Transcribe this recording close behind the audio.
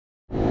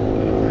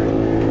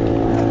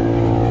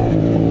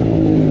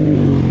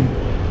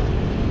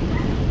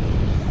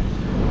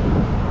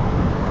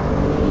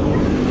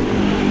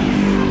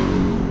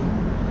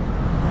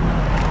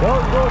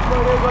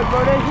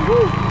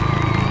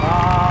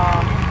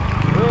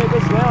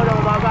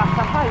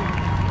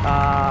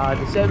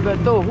December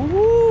 2.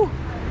 Woo!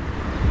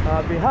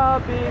 Happy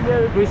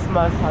Merry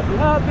Christmas.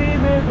 Happy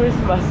Merry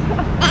Christmas.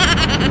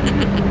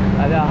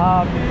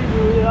 Happy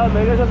New Year.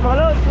 Merry Christmas mga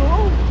lods.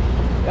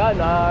 Yan,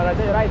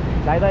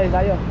 ride.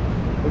 Tayo.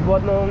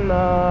 Nagbuhat nung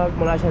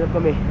nagmula siya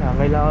kami.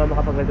 Ngayon lang ako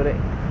makapag-ride ulit.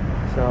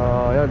 So,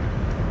 yun.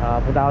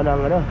 Punta ako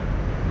ng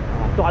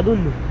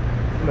tukadun.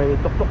 May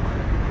tuktok.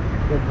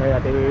 Yun, kaya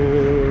natin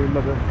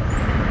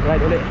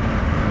mag-ride ulit.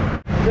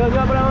 Yun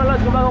nga pala mga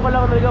lods, gumagawa ko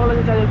lang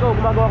sa channel ko.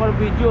 Gumagawa ko ng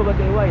video about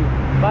DIY,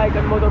 bike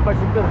and motor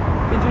parts center,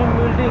 engineering,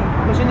 welding,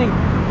 machining,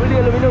 welding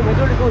aluminum,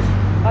 hydraulics,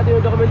 at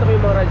yung dokumento ko yung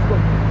mga rides ko.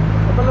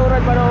 At pag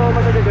ride, paano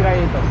masyadong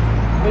gagawin ito?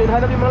 Ngayon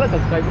hanap yung mga lods,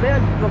 subscribe na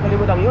yan. Huwag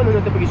kalimutan yun, yung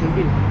notification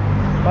bell,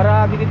 para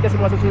update ka sa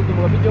mga susunod yung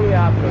mga video yung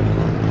i-upload.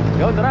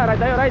 Yun, tara, ride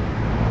tayo, ride!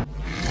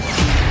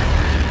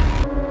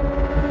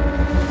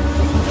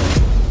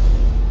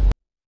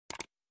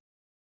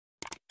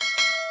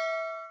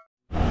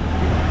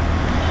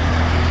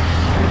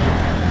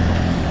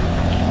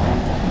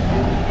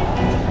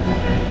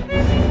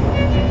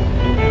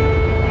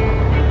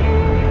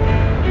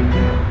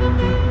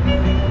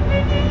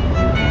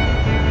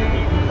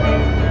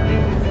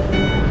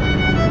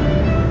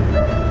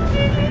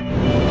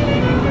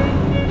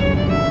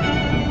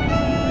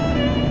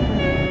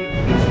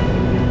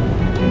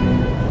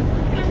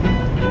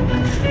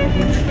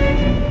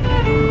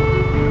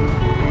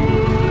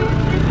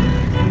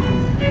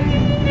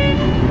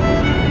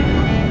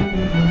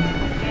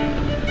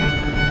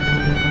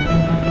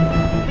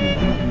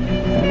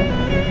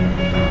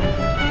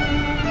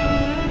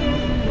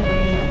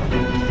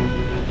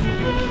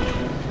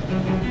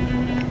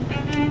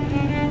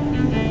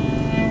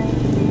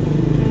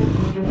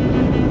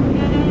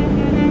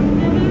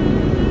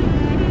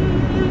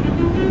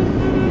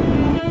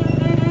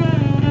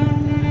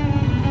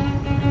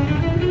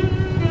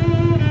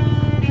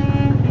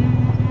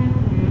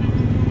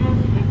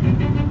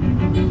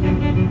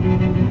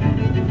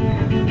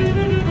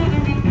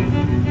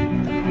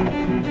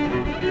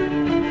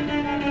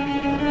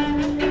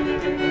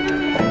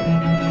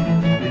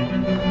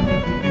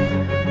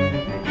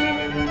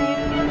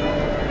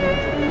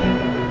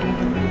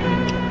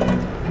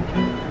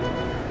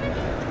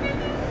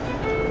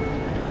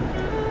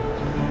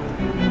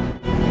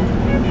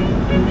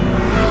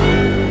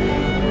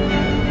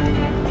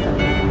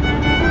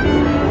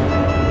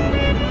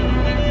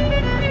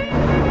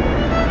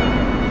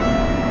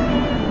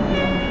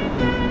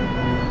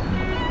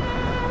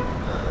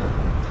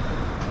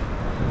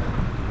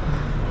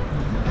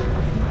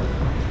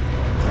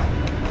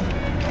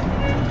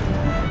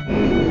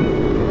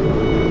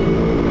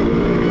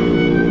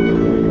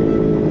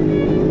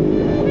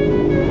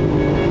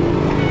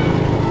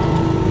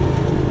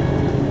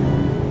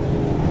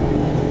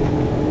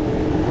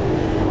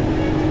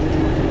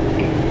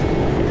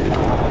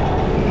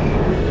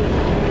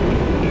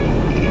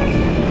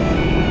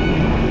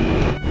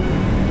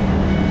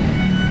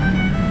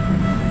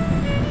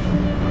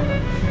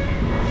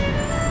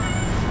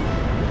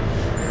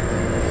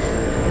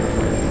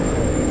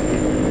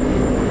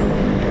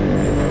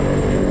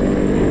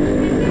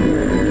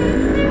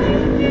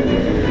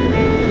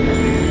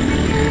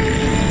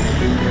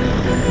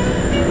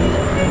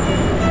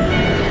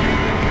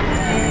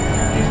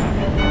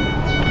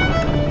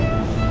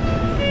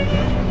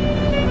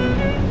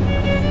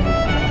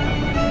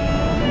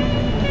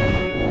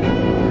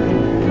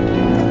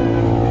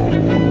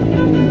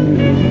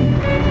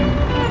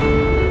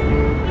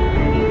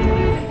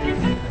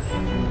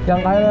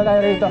 Diyan kaya na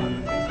tayo rito.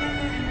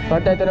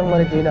 Parte ito ng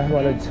Marikina,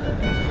 mga lods.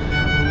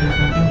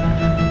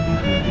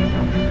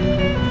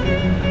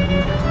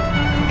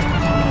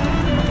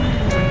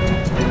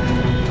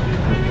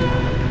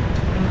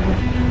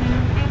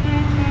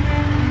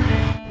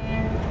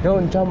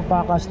 Yun,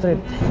 Champaka Street.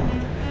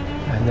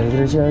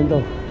 Dali-dali siya ito.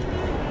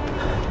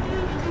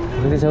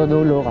 Dali sa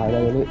dulo,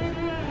 kaya dali.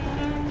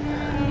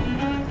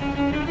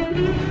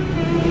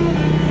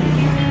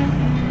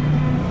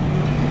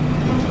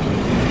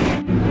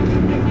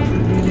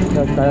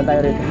 Tara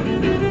tayo rito.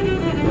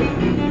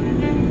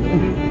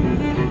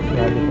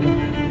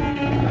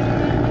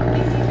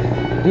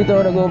 Dito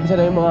nag-uumpisa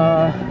na yung mga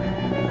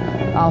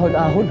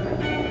ahon-ahon.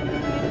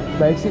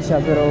 Iksi siya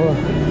pero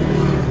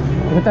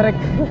matarek.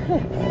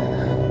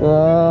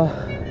 12,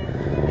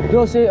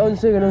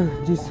 11 gano'n.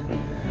 Jeez.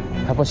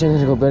 Tapos yan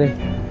yung recovery.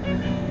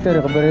 Ito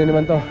recovery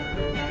naman to.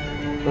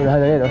 Unahan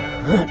na yan, oh.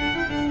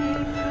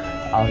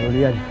 Ahon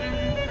yan.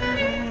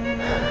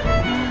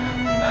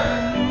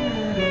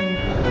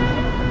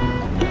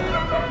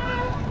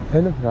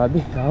 Ano, grabe,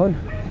 ahon.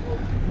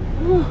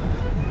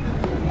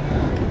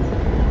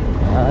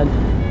 Ayan.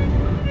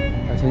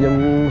 Kasi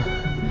yung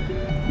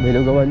may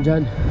lugawan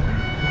dyan.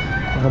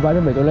 Nakabalo,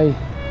 may tulay.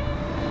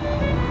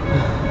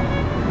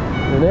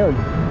 Ano na yun?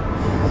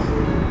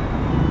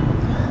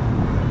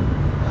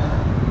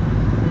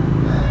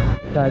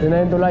 Ito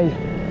na yung tulay.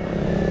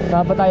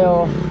 Sapa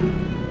tayo,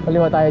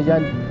 kaliwa tayo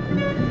dyan.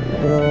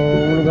 Pero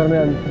yung lugar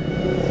na yan,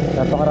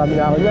 napakaraming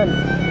ahon yan.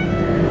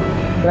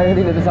 Kaya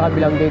hindi dito sa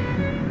kabilang gate.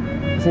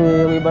 Kasi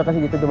yung iba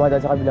kasi dito dumadaan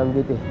sa kabilang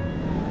gate eh.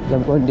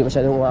 Alam ko hindi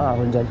masyadong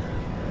maahon dyan.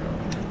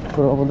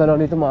 Pero papunta lang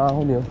dito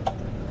maahon yun.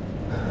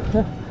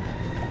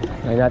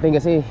 Ngayon natin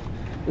kasi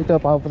ito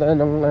papunta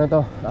ng ano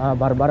to,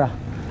 Barbara.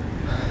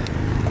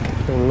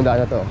 Itong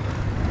daan na to.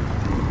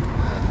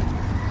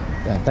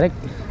 Yan, tarik.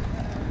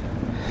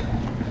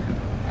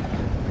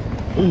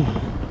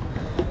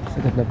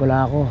 Sagat na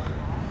pala ako.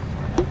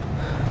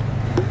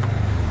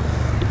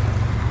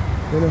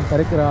 Yan,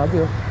 tarik,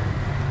 grabe oh.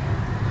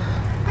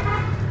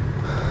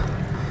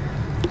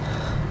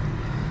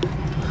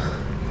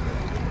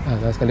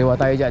 Tapos kaliwa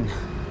tayo dyan.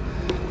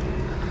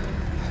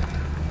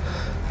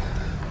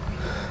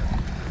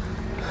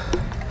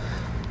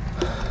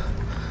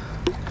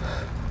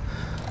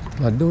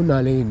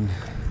 Madonna Lane.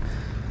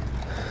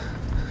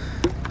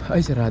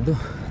 Ay, sarado.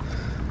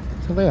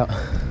 Saan kaya?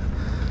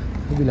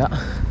 Kabila.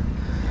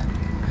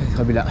 Ay,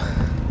 kabila.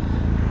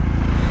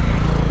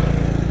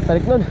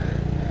 Tarik nun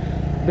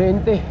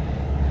 20.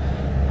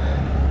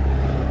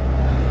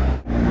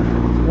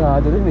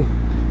 Sarado rin eh.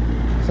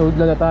 Saud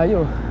lang na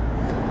tayo.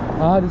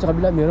 Doon sa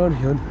kabila meron.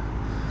 Yun.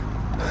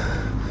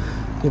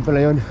 Yun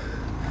pala yun.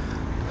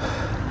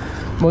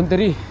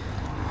 Monterey.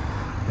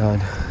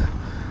 Yan.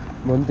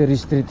 Monterey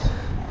Street.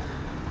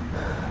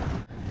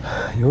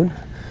 Yun.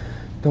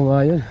 Ito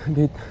nga yun.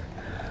 Gate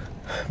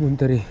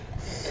Monterey.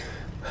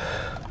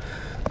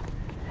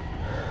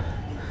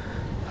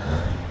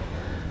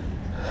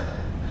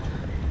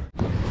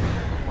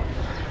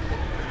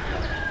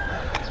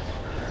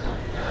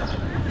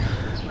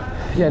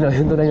 Yan o,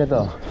 yung tunay na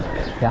to.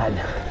 Yan.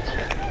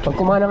 Pag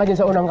kumana ka dyan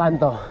sa unang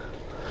kanto,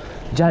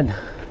 dyan,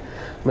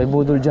 may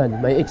budol dyan.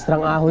 May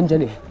ekstrang ahon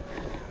dyan eh.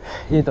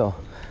 Dito,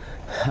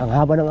 ang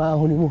haba ng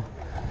ahon mo.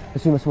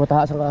 Kasi mas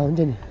mataas ang ahon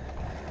dyan eh.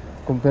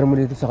 Compare mo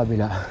dito sa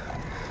kabila.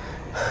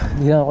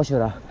 Hindi na ako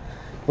sure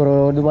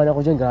pero dumaan ako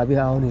dyan, grabe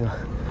ahon nila.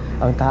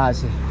 Ang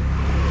taas eh.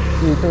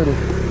 Dito eh.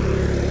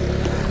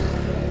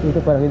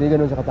 Dito parang hindi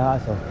ganun sa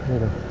kataas oh.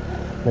 Dito,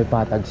 may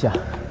patag siya.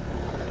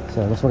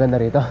 So mas maganda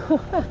rito.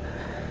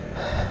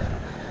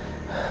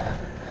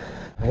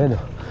 Ayan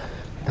oh.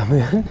 Tama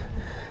yan.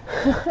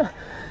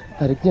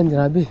 Tarik yan,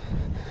 grabe.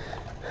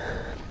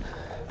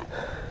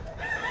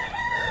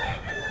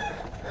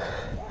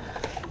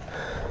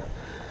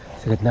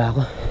 Sagat na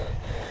ako.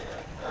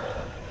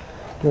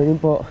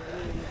 Yun po.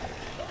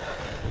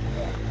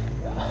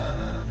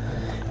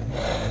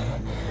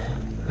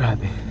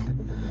 Grabe.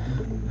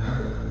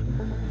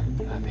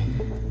 Grabe.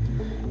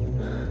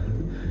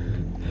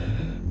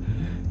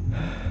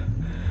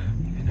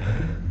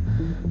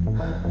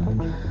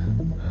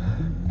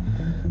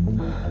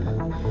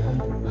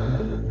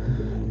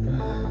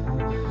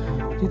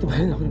 Dito ba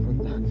yun ako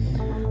napunta?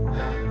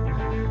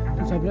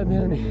 Dito sa kabila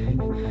meron eh.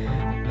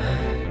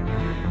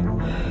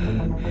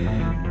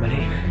 Mali.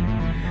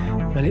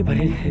 Mali pa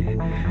rin.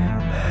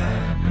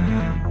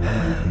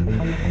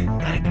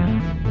 Tarik.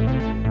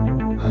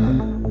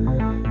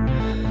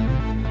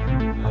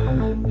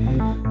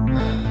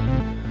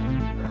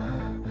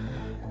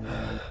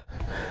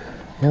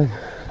 Yan.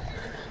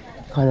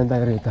 Kanan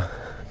tayo rito.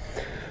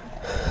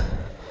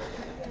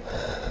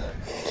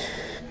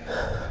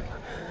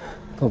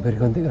 Cover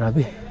konti,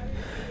 grabe.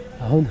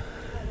 Ahon.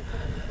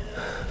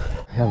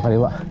 Yan,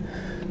 kaliwa.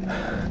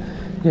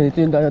 Yan,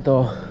 ito yung daan na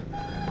to.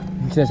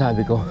 Yung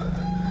sinasabi ko.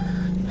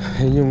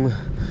 Yan yung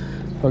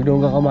pag doon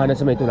ka kamana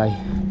sa may tulay.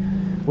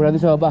 Mula doon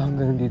sa baba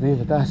hanggang dito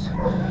yun sa taas.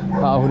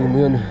 Paahunin mo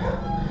yun.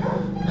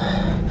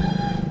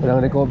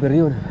 Walang recover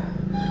yun.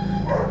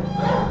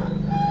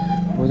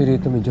 Buti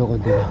dito medyo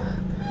konti lang.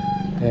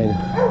 Ayan.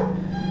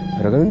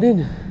 Pero ganun din.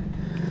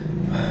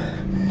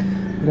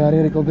 Wala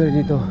rin recover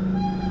dito.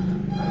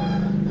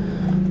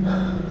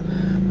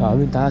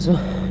 Yung taas oh.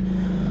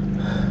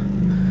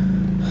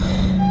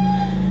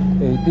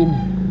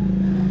 18.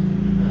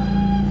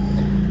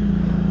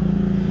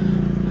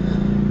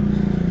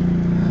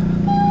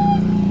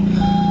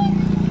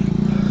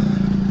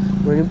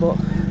 Morning po.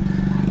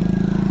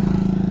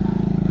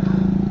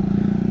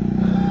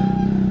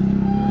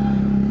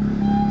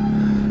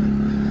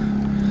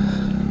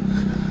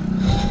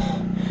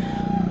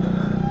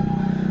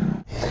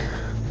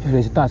 Yan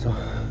yung sa taas oh.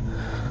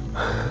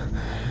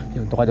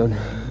 Yung tuka doon.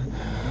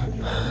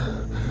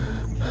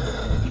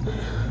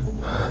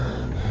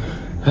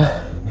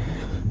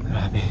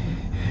 Grabe.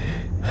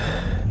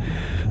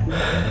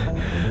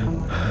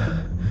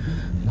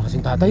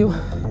 Nakasing tatay oh.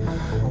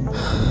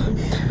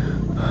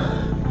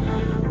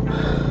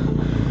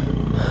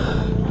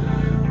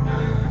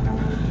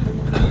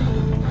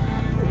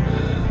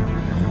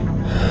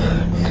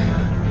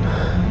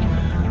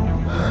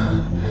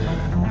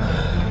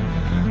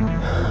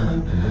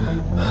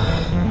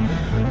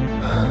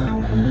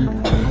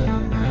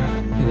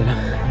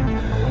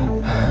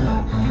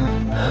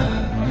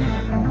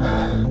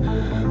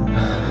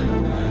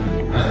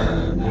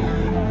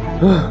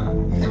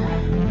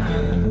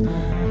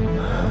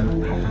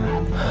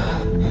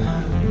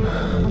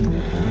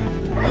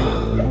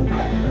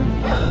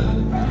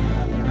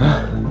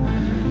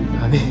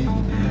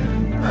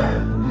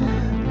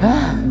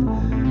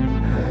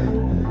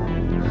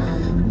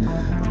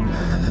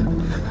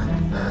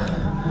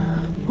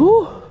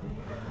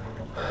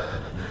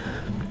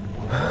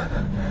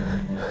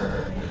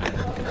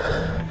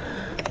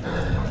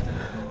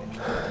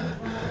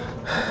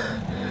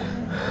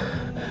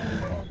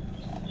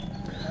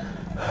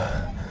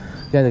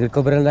 Yan,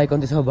 nag-recover na tayo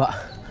konti sa baba.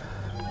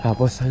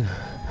 Tapos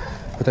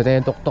punta tayo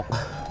yung tuktok.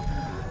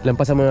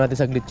 Lampasan muna natin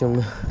saglit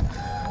yung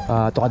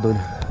tukadon.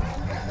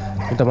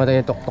 Punta muna tayo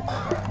yung tuktok.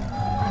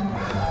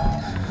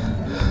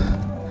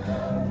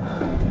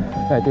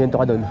 Ito yung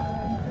tukadon.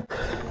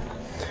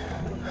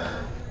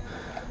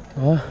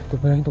 Ito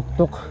pala yung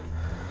tuktok.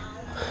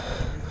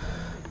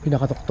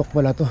 Pinakatuktok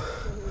pala to.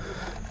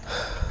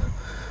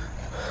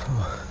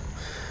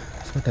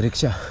 Matarik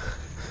siya.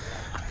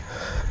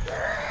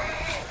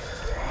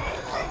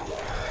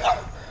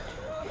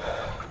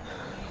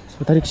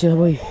 Matarik siya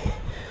boy.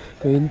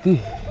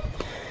 20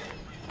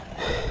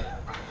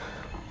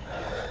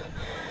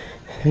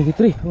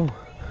 23. Oh.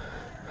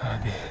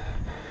 Grabe.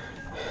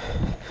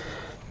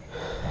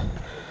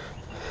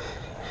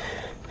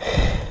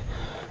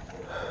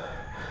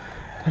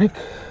 Tarik.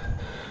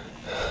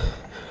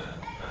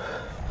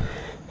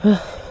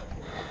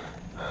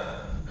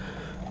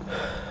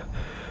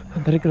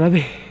 Ang tarik,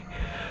 grabe.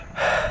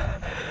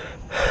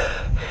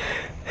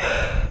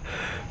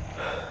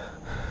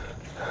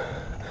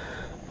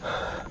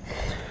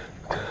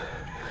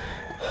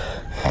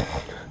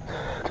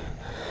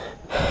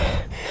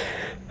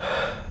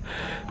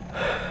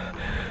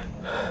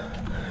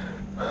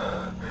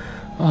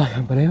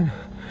 Yan pala yun.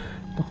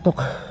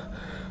 Tuktok.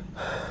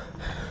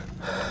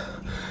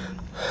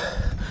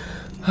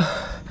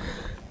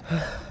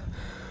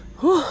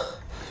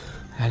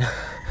 Wala na.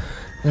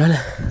 Wala na.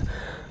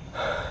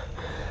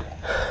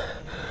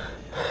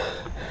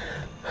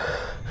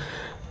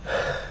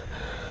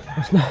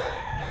 Tapos na.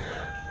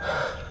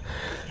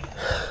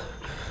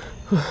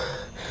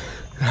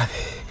 Grabe.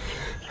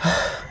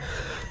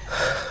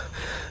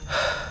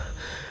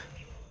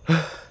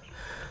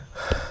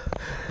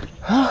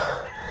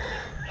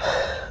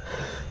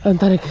 Ang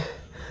tarik.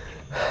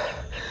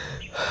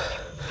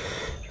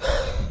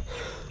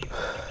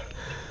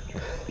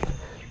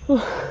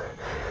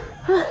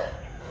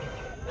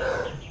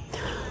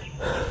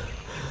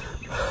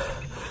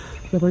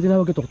 Kaya pala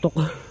tinawag yung tuktok.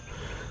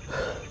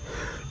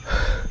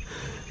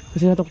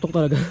 Kasi natuktok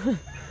talaga.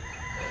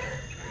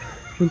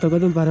 Punta ka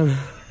dun parang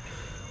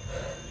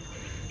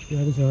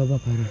natin sa baba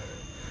parang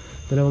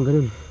dalawang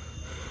ganun.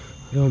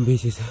 Dalawang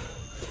beses.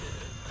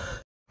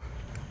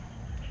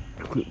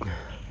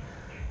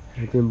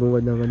 Ito yung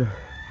bungad ng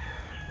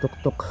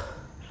TUKTOK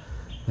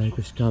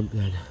BIKERS CAMP.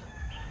 Yan.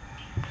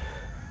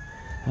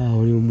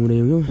 Huli mo muna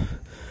yung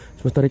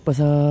mas tarik pa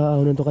sa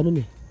ahonan to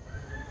kanun eh.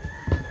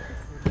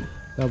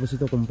 Tapos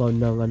ito compound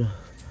ng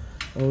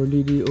Our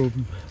Lady of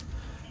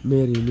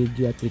Mary,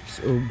 Mediatrix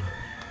of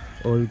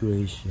All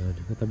Grace. Yan.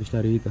 Natabis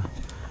na rito.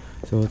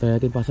 So tayo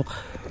natin pasok.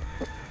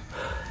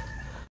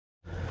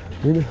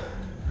 Yun.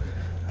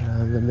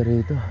 Ang ganda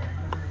rito.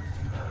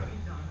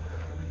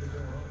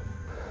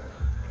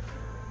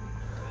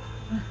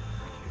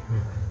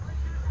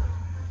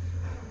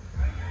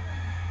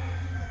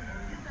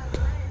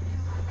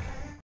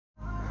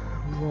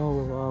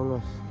 Wow,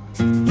 angas.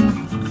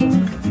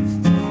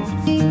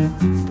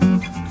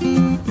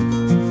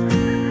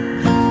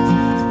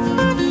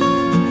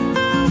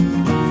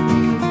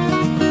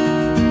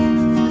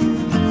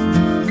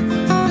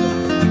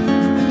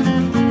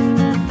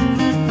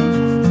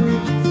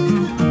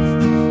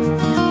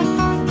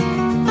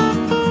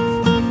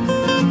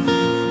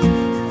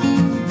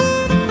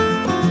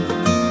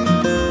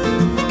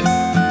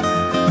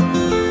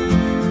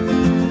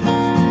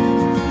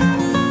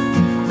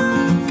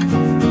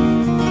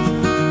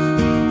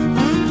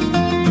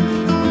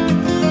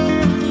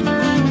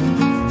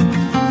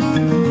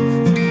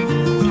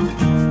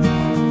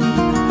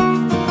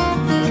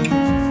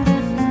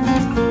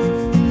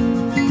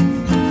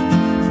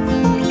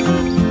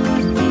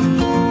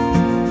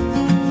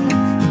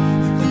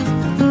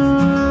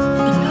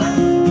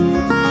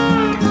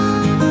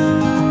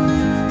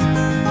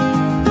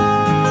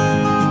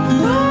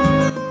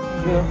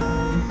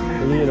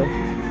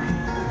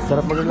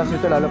 Sarap mag-relax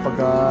ito lalo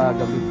pagka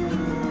gabi.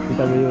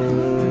 Kita mo yung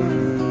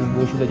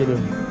buong syodad dyan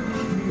yun.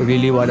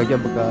 Magliliwanag yan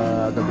pagka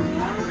gabi.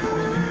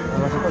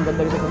 Kasi ito ang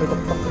ganda rito sa may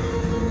tuktok.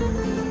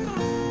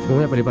 So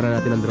ngayon paliparan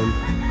natin ang drone.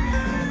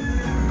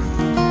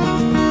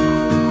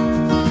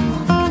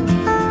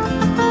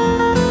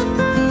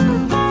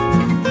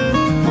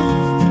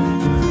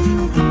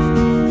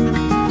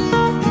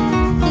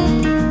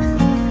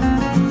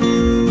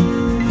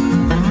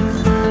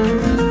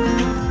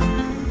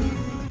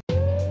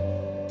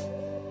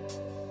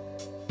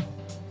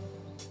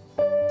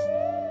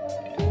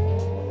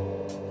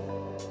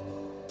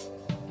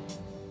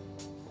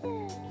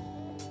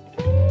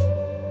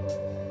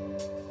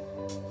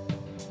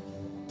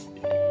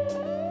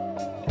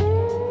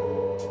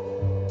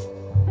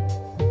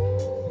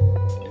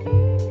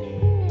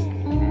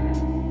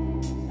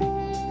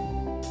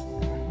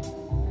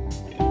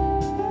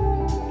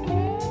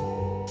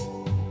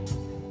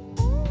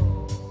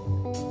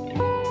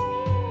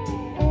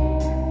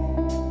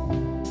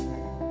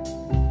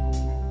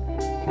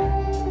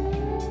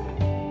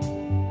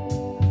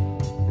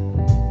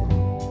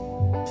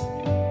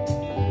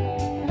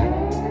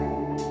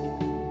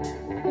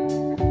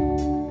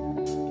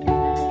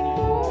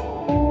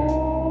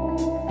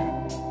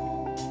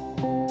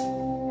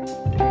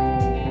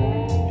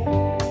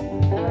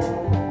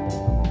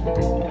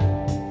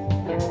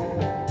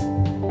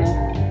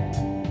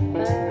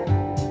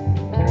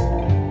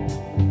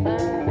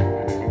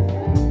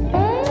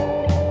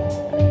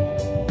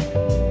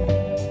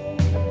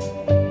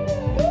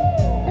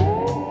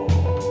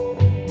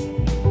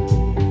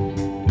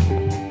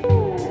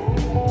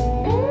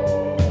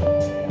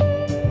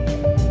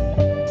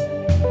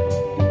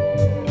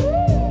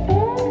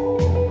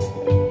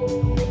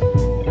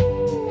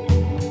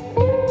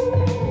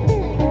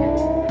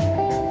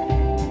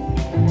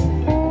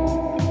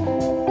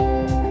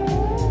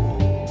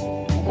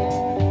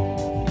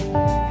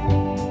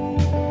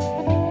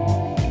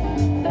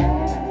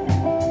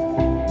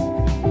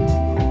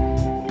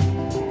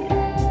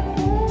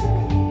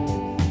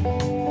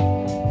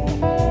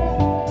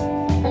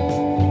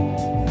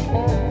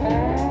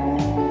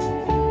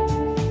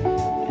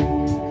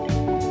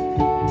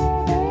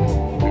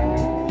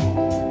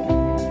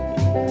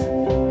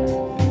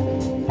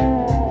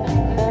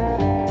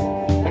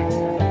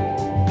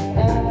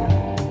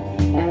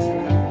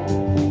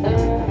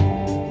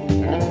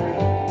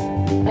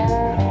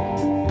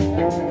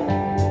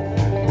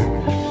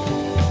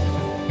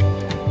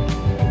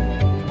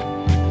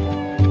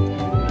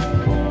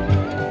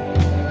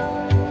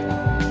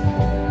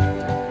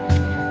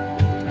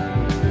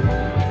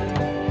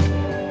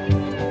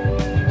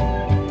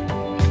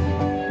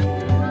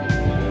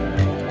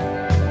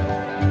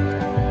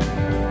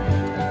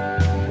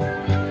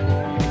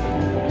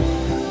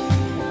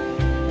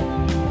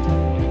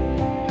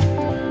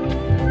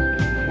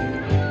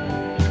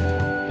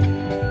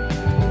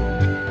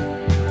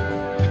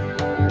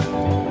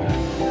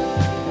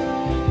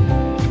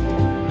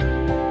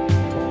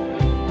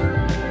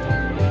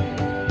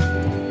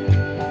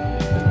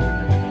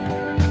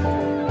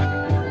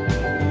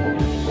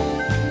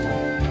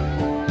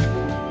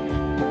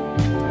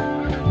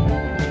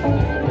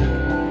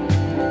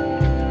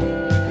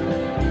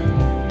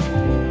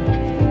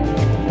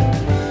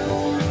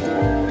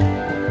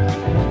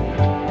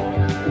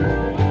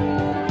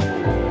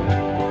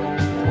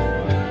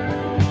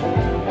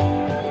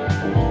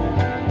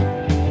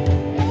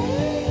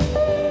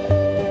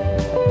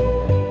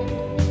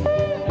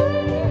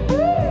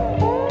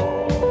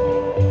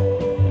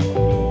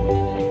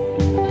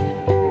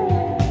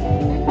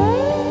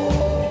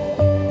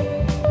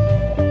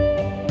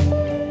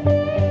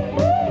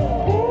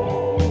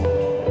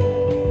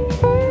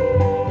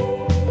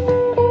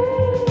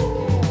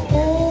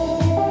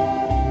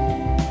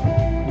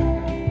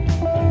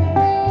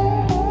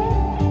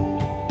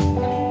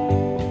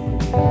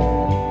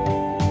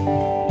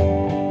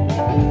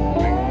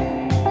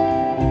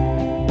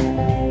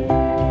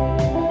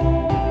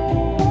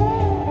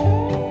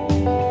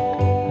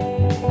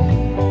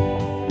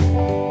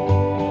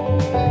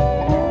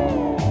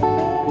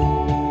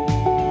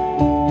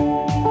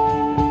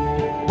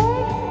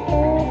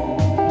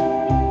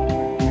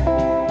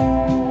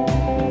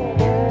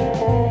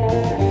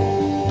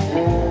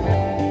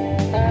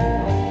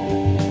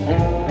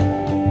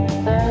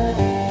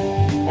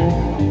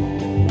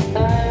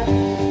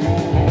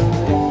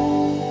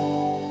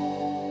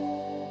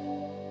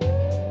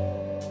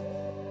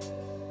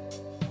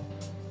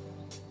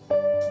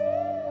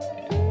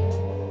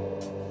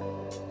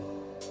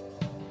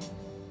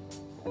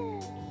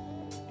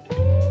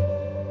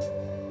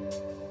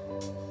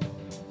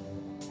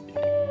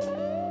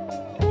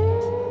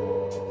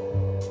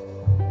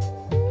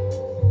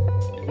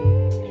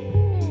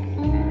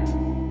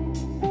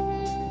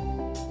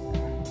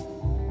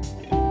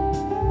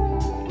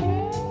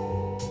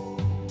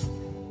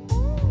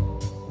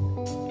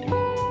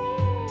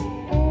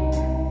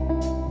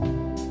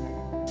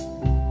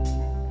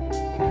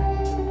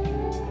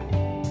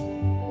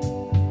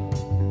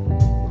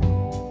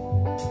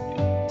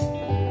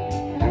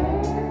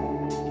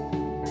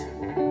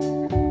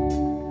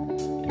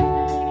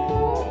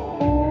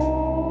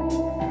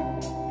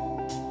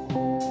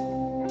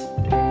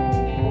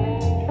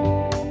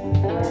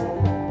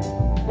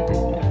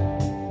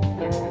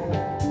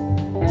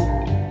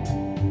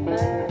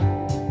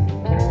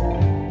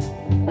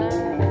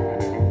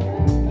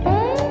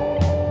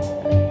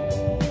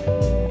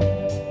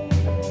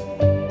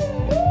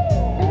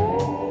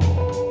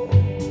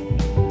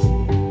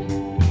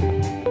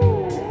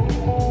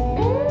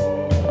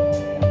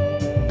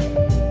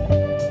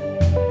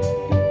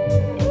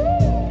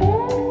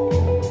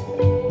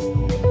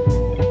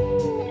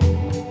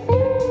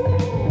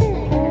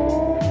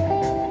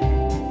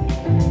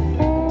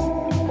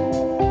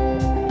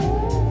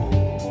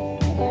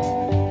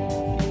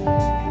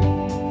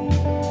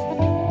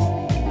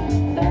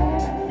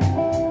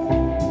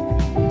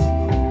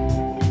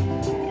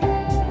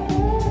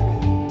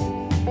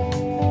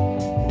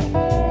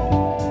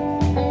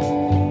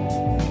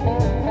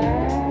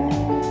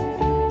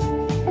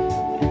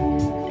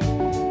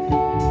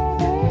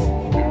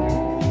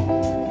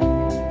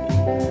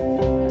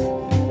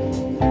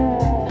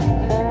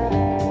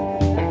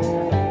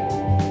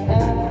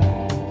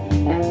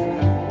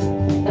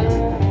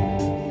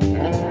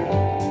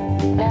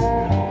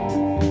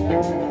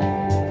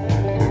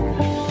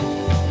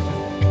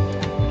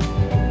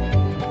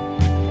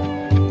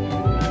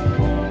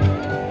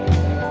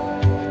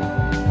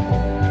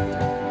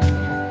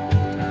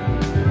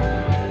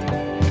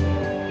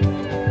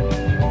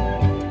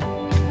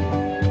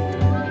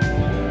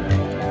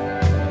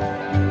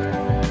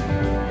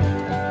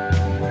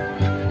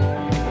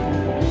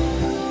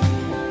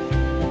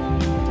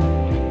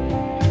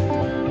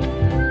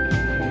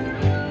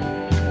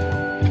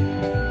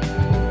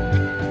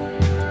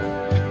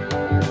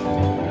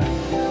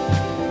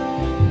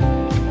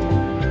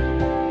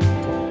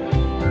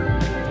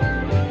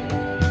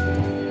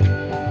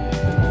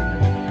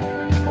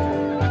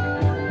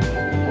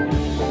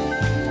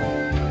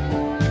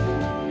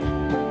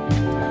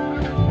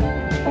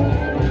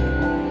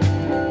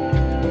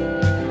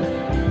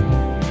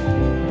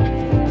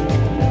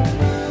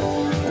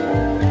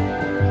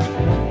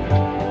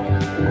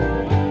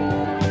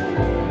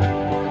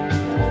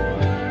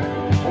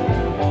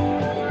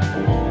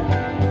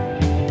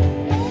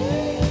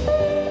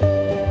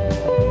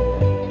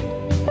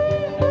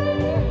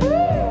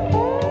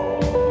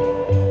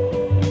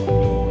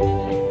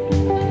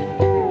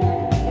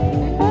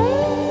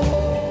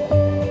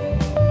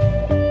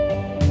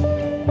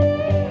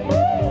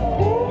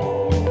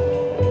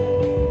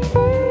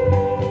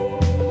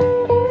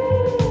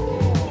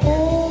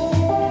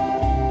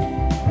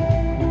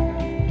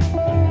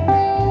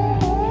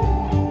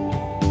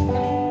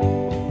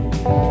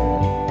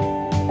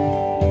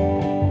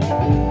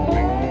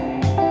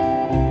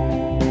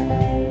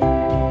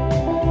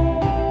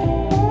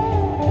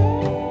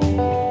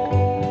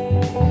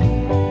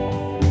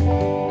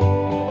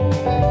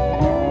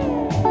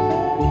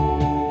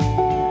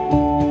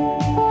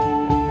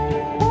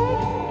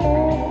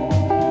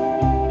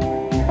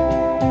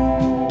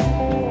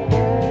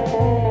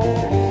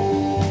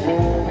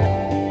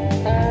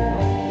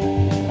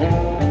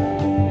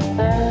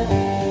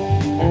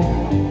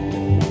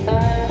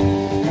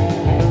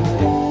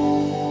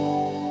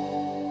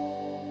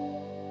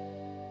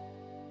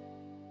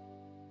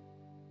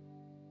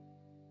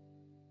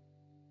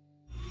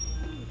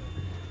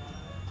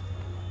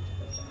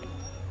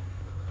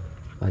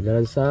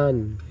 Monterey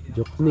San,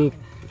 Juknik.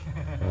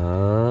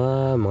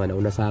 Mga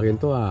nauna sa akin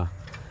to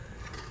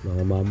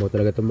Mga mamo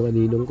talaga itong mga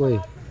ninong ko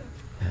eh.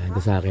 Ito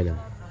sa akin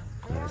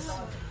Yes.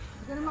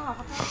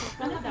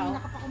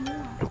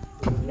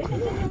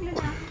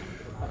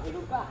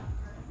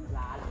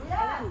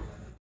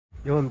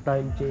 Yun,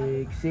 time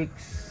check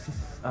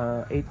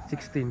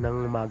 8:16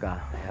 ng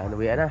umaga. Ayan,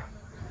 uwi na.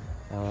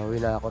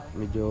 Uwi na ako,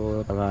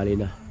 medyo tanghali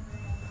na.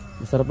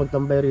 Masarap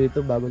magtambay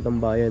rito, bagong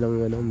tambayan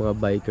ng mga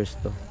bikers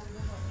to.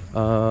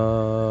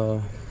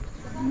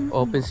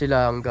 Open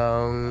sila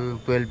hanggang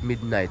 12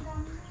 midnight.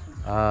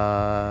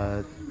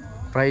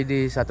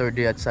 Friday,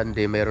 Saturday at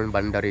Sunday mayroon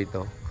banda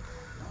rito.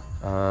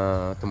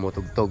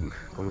 Tumutugtog.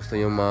 Kung gusto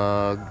nyo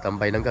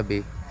magtambay ng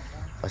gabi,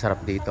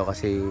 masarap dito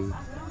kasi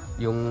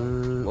yung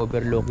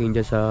overlooking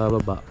dyan sa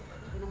baba,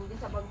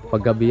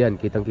 pag gabi yan,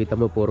 kitang kita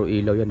mo puro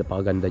ilaw yan,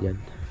 napakaganda yan.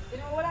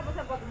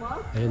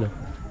 Ayun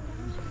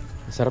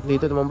masarap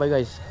dito tumambay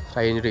guys.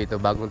 Try nyo rito,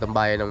 bagong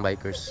tambayan ng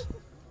bikers.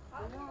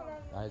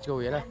 Let's go,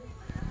 yan na.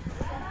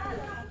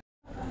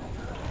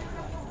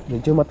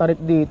 Medyo matarik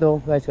dito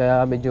guys,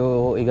 kaya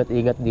medyo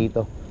ingat-ingat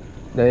dito.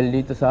 Dahil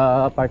dito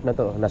sa part na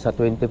to, nasa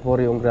 24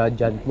 yung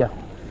gradient nya.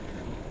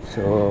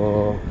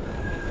 So,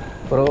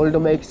 pero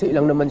although maiksi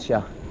lang naman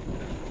siya,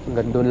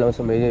 hanggang doon lang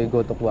sa may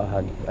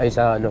Gotokwahan. Ay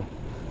sa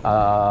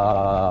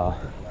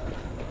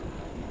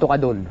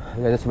Tukadon.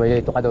 Hanggang sa may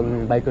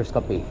Tukadon Bikers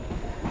Cafe.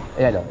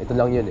 Ayan ito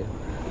lang yun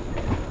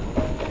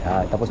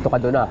tapos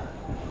Tukadon na.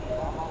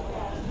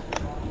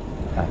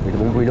 Pwede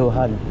mong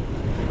builuhan.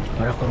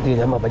 Para kung di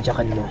na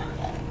mabadyakan mo.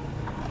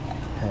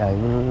 Ayan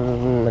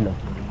yung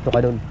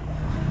Tukadon.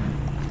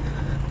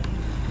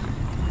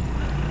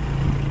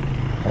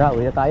 Tara,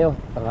 uwi na tayo.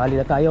 Tanghali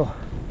na tayo.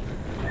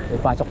 May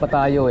pasok pa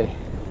tayo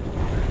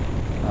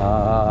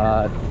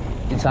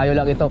ensayo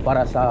lang ito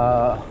para sa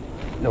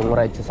long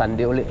ride sa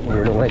Sunday uli.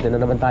 Long ride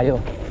na naman tayo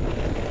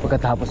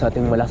pagkatapos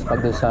ating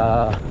malaspag dun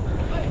sa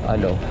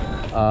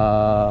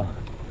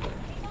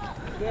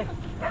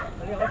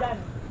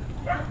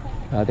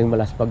ating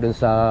malaspag dun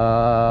sa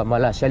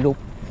Malaysia Loop.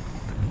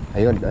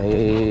 Ayun ay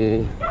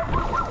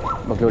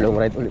maglo-long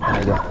ride ulit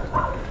tayo.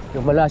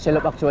 Yung Malaysia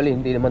Loop actually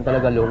hindi naman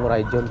talaga long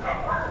ride yun,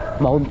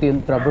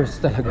 mountain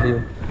traverse talaga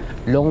yun.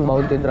 Long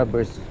mountain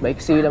traverse,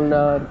 maiksi lang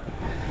na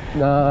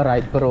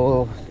ride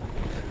pero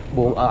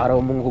buong araw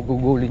mong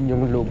gugugulin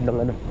yung loob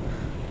ng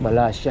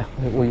Malaysia,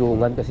 yung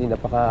uyungan kasi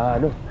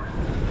napakalayo,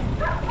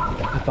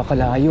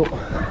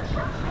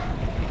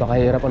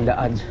 napakahirap ang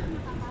daan.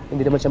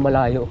 Hindi naman siya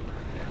malayo,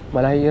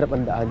 malahirap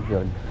ang daan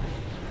yun.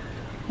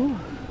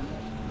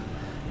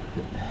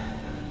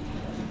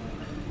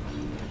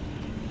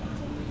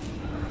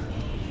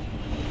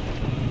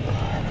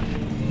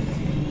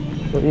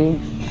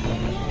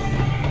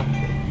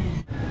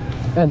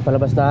 Yan,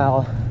 palabas na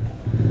ako.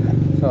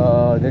 So,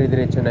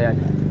 dire-diretso na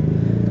yan.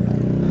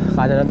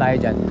 Kanan lang tayo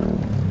dyan.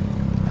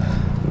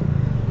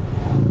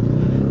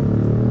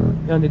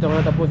 Yan, dito ko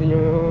natapusin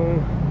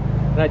yung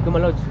ride ko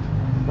mga lods.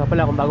 Nga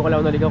pala, kung bago ka lang,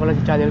 naligaw ka lang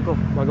sa channel ko,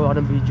 magawa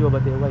ko ng video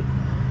about DIY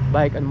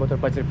bike and motor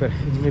parts repair,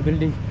 engineering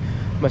building,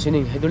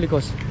 machining,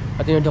 hydraulicos,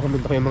 at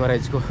ino-document ko yung mga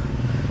rides ko.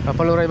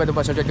 Follow ride ba doon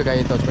pa sa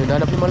kagaya ito. So, kung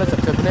hinahanap yung mga lods,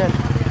 subscribe na yan.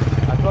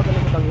 At huwag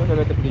kalimutan yun, ang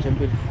notification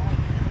bell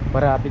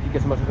para update ka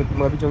sa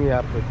mga video yung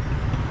i-upload.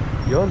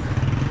 Yun.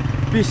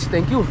 Peace.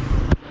 Thank you.